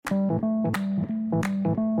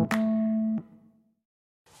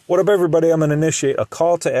What up, everybody? I'm going to initiate a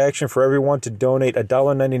call to action for everyone to donate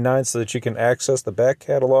 $1.99 so that you can access the back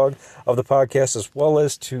catalog of the podcast as well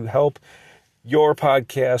as to help your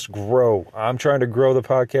podcast grow. I'm trying to grow the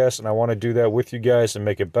podcast, and I want to do that with you guys and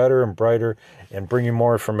make it better and brighter and bring you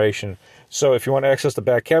more information. So if you want to access the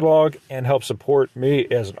back catalog and help support me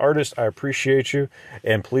as an artist, I appreciate you.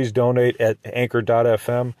 And please donate at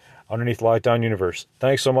anchor.fm underneath Lockdown Universe.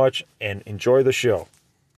 Thanks so much, and enjoy the show.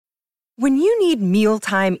 When you need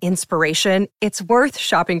mealtime inspiration, it's worth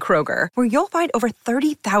shopping Kroger, where you'll find over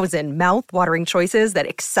 30,000 mouth-watering choices that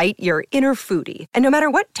excite your inner foodie. And no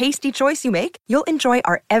matter what tasty choice you make, you'll enjoy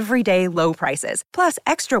our everyday low prices, plus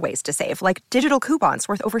extra ways to save, like digital coupons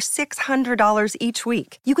worth over $600 each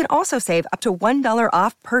week. You can also save up to $1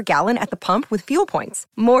 off per gallon at the pump with fuel points.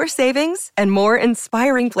 More savings and more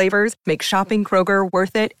inspiring flavors make shopping Kroger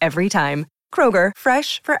worth it every time. Kroger,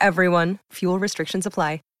 fresh for everyone. Fuel restrictions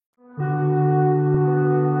apply.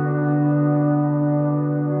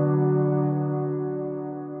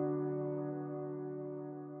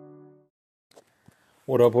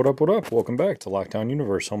 What up, what up, what up? Welcome back to Lockdown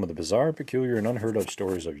Universe, home of the bizarre, peculiar, and unheard of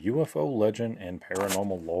stories of UFO legend and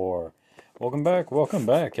paranormal lore. Welcome back, welcome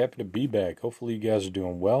back. Happy to be back. Hopefully you guys are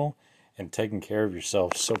doing well and taking care of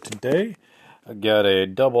yourselves. So today, I got a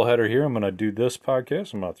double header here. I'm going to do this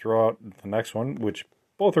podcast. I'm going to throw out the next one, which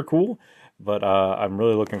both are cool, but I'm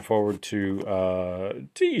really looking forward to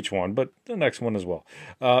each one, but the next one as well.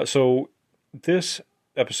 So this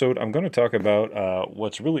episode, I'm going to talk about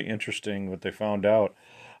what's really interesting, what they found out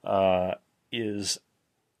is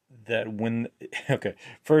that when... Okay,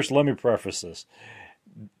 first let me preface this.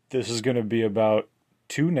 This is going to be about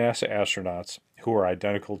two NASA astronauts who are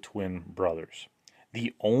identical twin brothers.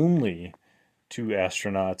 The only two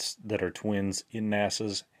astronauts that are twins in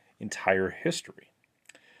NASA's entire history.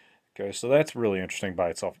 Okay, so that's really interesting by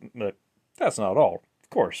itself, but that's not all. Of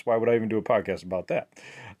course, why would I even do a podcast about that?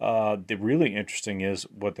 The really interesting is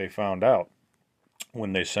what they found out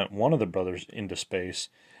when they sent one of the brothers into space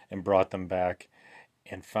and brought them back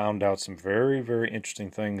and found out some very, very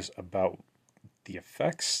interesting things about the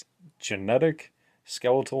effects, genetic,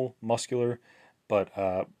 skeletal, muscular, but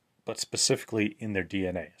specifically in their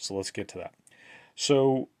DNA. So let's get to that.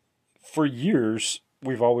 So for years,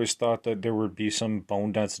 we've always thought that there would be some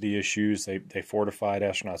bone density issues. They fortified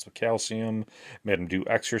astronauts with calcium, made them do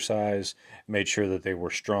exercise, made sure that they were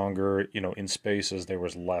stronger, in space as there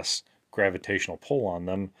was less gravitational pull on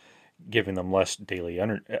them, giving them less daily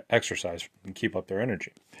exercise and keep up their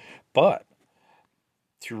energy. But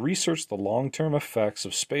to research the long-term effects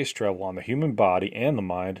of space travel on the human body and the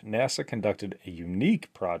mind, NASA conducted a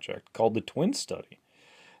unique project called the Twin Study.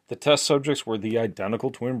 The test subjects were the identical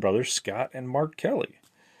twin brothers, Scott and Mark Kelly.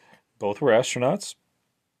 Both were astronauts,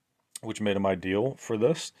 which made them ideal for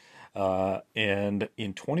this. And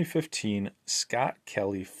in 2015, Scott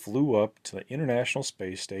Kelly flew up to the International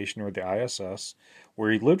Space Station, or the ISS,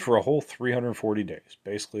 where he lived for a whole 340 days,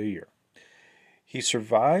 basically a year. He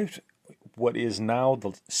survived what is now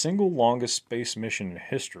the single longest space mission in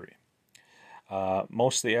history.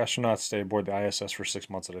 Most of the astronauts stayed aboard the ISS for 6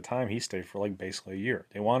 months at a time. He stayed for basically a year.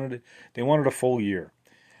 They wanted a full year.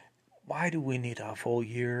 Why do we need a full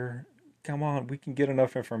year? Come on, we can get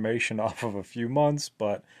enough information off of a few months,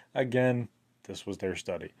 but again, this was their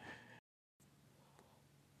study.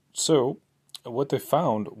 So, what they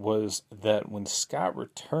found was that when Scott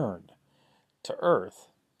returned to Earth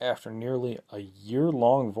after nearly a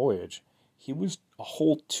year-long voyage, he was a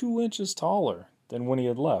whole 2 inches taller than when he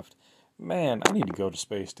had left. Man, I need to go to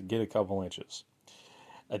space to get a couple inches.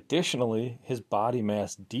 Additionally, his body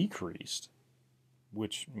mass decreased,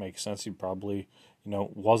 which makes sense. He probably,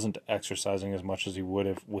 wasn't exercising as much as he would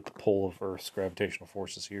have with the pull of Earth's gravitational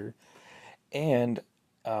forces here. And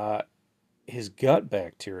his gut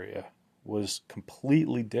bacteria was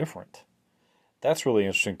completely different. That's really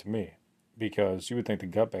interesting to me, because you would think the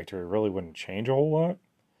gut bacteria really wouldn't change a whole lot.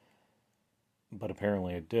 But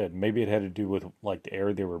apparently it did. Maybe it had to do with the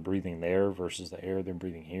air they were breathing there versus the air they're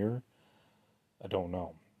breathing here. I don't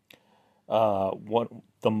know. What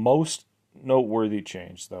the most noteworthy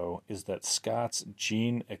change, though, is that Scott's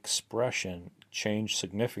gene expression changed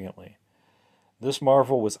significantly. This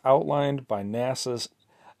marvel was outlined by NASA's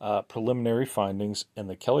preliminary findings, and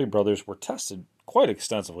the Kelly brothers were tested quite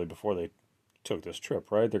extensively before they took this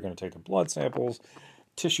trip, right? They're going to take the blood samples,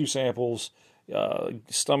 tissue samples,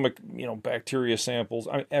 stomach, bacteria samples,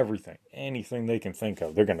 everything, anything they can think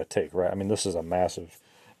of, they're going to take, right? This is a massive,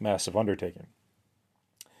 massive undertaking.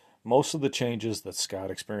 Most of the changes that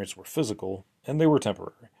Scott experienced were physical, and they were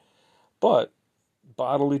temporary. But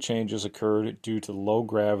bodily changes occurred due to the low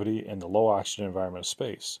gravity and the low oxygen environment of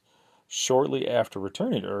space. Shortly after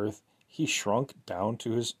returning to Earth, he shrunk down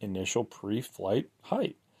to his initial pre-flight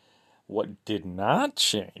height. What did not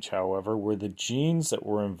change, however, were the genes that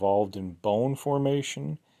were involved in bone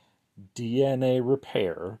formation, DNA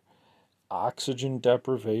repair, oxygen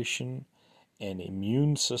deprivation, and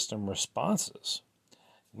immune system responses.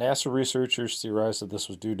 NASA researchers theorized that this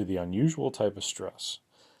was due to the unusual type of stress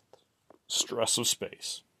of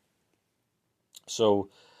space. So,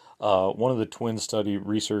 one of the twin study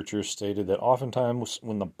researchers stated that oftentimes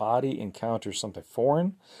when the body encounters something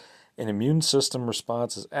foreign, an immune system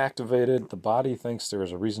response is activated. The body thinks there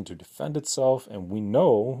is a reason to defend itself, and we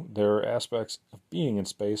know there are aspects of being in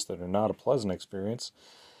space that are not a pleasant experience,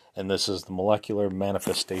 and this is the molecular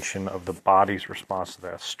manifestation of the body's response to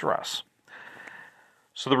that stress.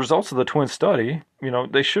 So the results of the twin study,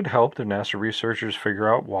 they should help the NASA researchers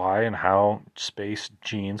figure out why and how space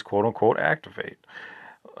genes, quote unquote, activate.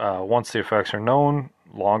 Once the effects are known,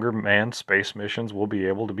 longer manned space missions will be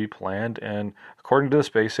able to be planned. And according to the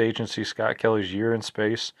space agency, Scott Kelly's year in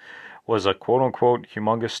space was a quote unquote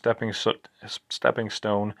humongous stepping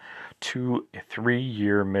stone to a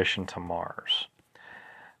 3-year mission to Mars.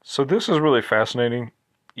 So this is really fascinating,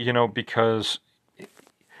 because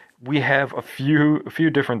we have a few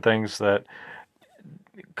different things that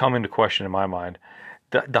come into question in my mind.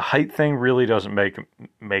 The height thing really doesn't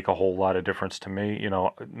make a whole lot of difference to me.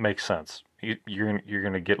 It makes sense. You're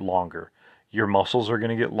going to get longer. Your muscles are going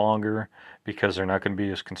to get longer because they're not going to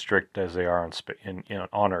be as constricted as they are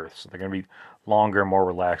on Earth. So they're going to be longer, more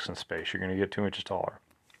relaxed in space. You're going to get 2 inches taller,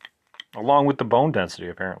 along with the bone density.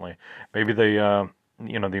 Apparently, maybe the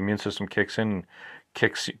immune system kicks in,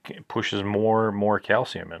 pushes more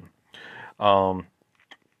calcium in.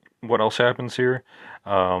 What else happens here?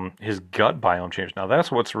 His gut biome changed. Now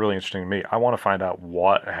that's what's really interesting to me. I want to find out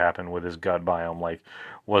what happened with his gut biome. Like,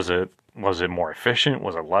 was it more efficient?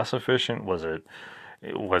 Was it less efficient? Was it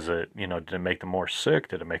did it make them more sick?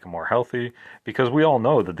 Did it make them more healthy? Because we all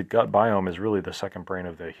know that the gut biome is really the second brain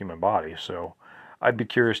of the human body. So I'd be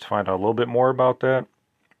curious to find out a little bit more about that.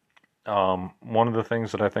 One of the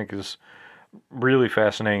things that I think is really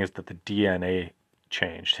fascinating is that the DNA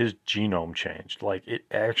changed. His genome changed. Like, it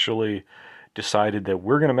actually decided that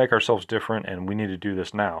we're going to make ourselves different and we need to do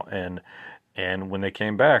this now. And when they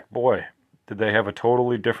came back, boy, did they have a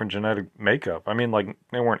totally different genetic makeup. I mean, like,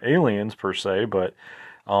 they weren't aliens per se, but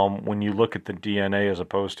when you look at the DNA as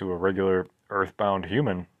opposed to a regular earthbound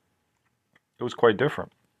human, it was quite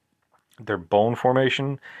different. Their bone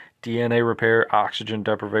formation, DNA repair, oxygen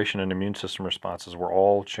deprivation, and immune system responses were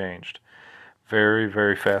all changed. Very,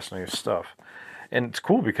 very fascinating stuff. And it's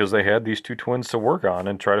cool because they had these two twins to work on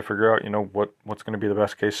and try to figure out, what's going to be the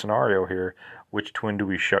best case scenario here. Which twin do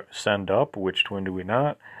we send up? Which twin do we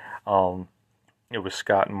not? It was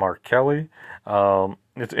Scott and Mark Kelly.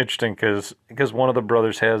 It's interesting because one of the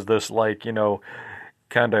brothers has this, like,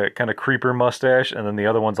 kind of creeper mustache, and then the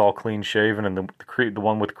other one's all clean shaven, and the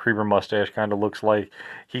one with the creeper mustache kind of looks like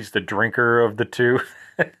he's the drinker of the two.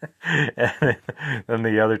 And then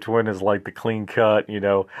the other twin is like the clean cut,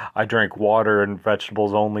 I drink water and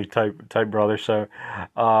vegetables only type brother. So,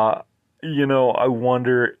 I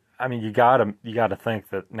wonder. I mean, you gotta think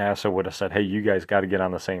that NASA would have said, "Hey, you guys got to get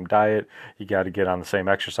on the same diet. You got to get on the same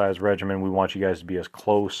exercise regimen. We want you guys to be as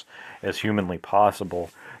close as humanly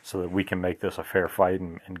possible, so that we can make this a fair fight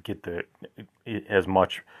and get as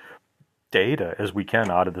much data as we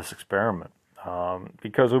can out of this experiment."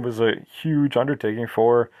 Because it was a huge undertaking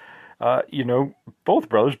for, both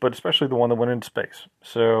brothers, but especially the one that went into space.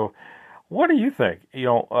 So, what do you think?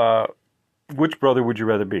 Which brother would you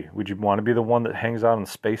rather be? Would you want to be the one that hangs out on the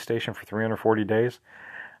space station for 340 days?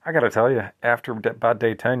 I got to tell you, after about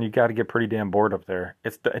day 10, you got to get pretty damn bored up there.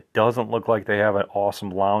 It doesn't look like they have an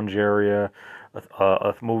awesome lounge area,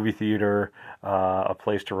 a movie theater, a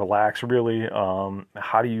place to relax, really.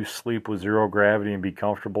 How do you sleep with zero gravity and be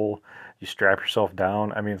comfortable? You strap yourself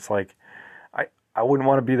down. I mean, it's like, I wouldn't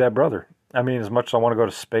want to be that brother. I mean, as much as I want to go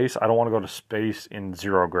to space, I don't want to go to space in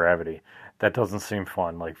zero gravity. That doesn't seem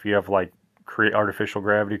fun. Like, if you have, like, artificial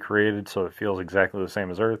gravity created so it feels exactly the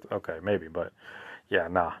same as Earth, okay, maybe, but yeah,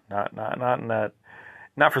 not in that,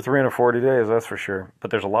 not for 340 days, that's for sure.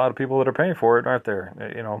 But there's a lot of people that are paying for it, aren't there?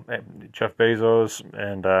 Jeff Bezos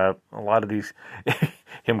and a lot of these,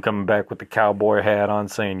 him coming back with the cowboy hat on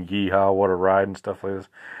saying yeehaw, what a ride and stuff like this.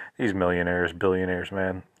 These millionaires, billionaires,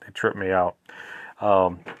 man, they trip me out.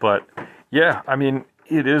 But yeah, I mean,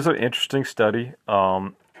 it is an interesting study.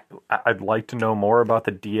 I'd like to know more about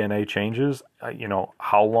the DNA changes.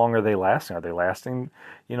 How long are they lasting? Are they lasting,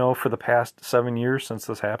 for the past 7 years since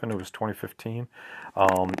this happened? It was 2015.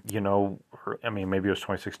 I mean, maybe it was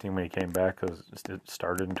 2016 when he came back because it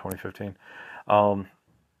started in 2015. Um,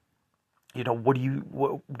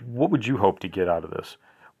 what would you hope to get out of this?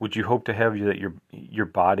 Would you hope to have that your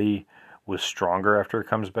body was stronger after it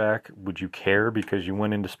comes back? Would you care because you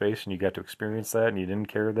went into space and you got to experience that and you didn't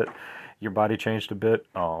care that your body changed a bit?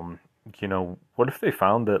 What if they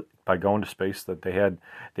found that by going to space that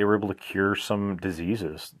they were able to cure some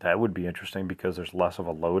diseases? That would be interesting because there's less of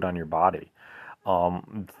a load on your body.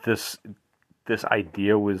 This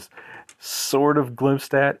idea was sort of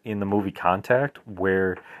glimpsed at in the movie Contact,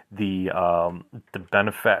 where the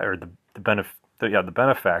benefit or the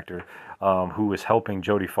benefactor, who was helping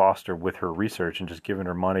Jodie Foster with her research and just giving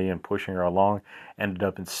her money and pushing her along, ended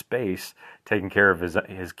up in space taking care of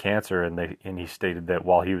his cancer, and he stated that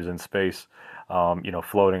while he was in space,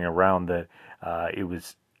 floating around, that it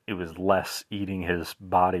was less eating his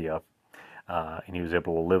body up, and he was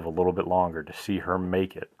able to live a little bit longer to see her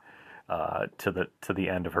make it to the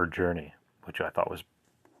end of her journey, which I thought was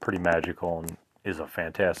pretty magical and is a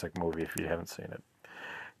fantastic movie if you haven't seen it.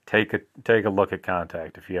 Take a look at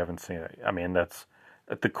Contact if you haven't seen it. I mean, that's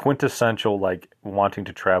the quintessential like wanting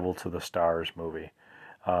to travel to the stars movie.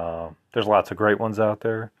 There's lots of great ones out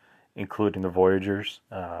there, including the Voyagers.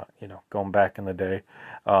 Going back in the day.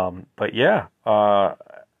 But yeah, I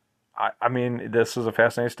mean, this is a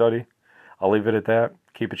fascinating study. I'll leave it at that.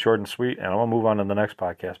 Keep it short and sweet, and I'm gonna move on to the next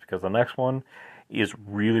podcast because the next one is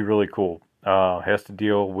really, really cool. Has to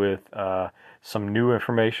deal with some new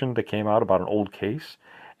information that came out about an old case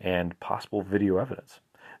and possible video evidence.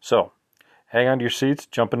 So, hang on to your seats,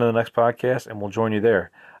 jump into the next podcast, and we'll join you there.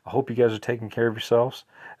 I hope you guys are taking care of yourselves.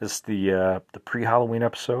 This is the pre-Halloween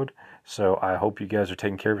episode, so I hope you guys are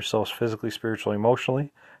taking care of yourselves physically, spiritually,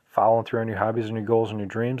 emotionally, following through on your hobbies and your goals and your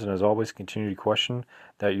dreams, and as always, continue to question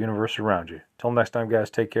that universe around you. Till next time, guys,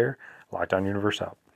 take care. Lockdown Universe out.